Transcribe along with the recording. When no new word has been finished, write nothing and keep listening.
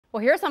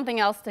Well, here's something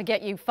else to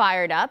get you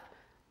fired up.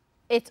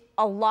 It's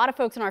a lot of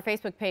folks on our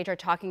Facebook page are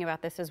talking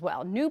about this as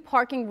well. New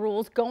parking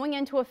rules going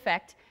into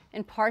effect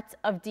in parts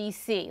of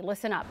D.C.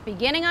 Listen up.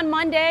 Beginning on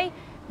Monday,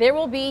 there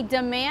will be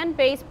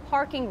demand-based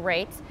parking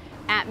rates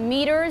at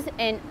meters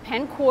in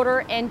Penn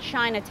Quarter and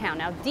Chinatown.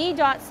 Now,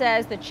 DDOT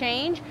says the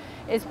change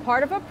is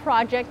part of a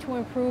project to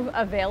improve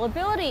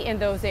availability in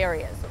those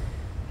areas.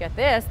 Get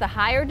this, the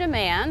higher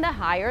demand, the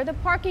higher the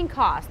parking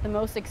cost. The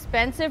most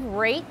expensive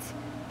rate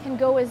can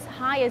go as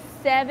high as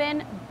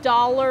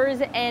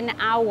 $7 an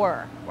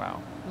hour.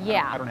 Wow.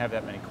 Yeah. I don't have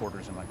that many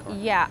quarters in my car.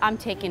 Yeah, I'm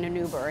taking an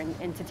Uber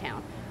into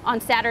town. On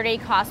Saturday,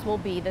 costs will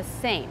be the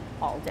same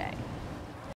all day.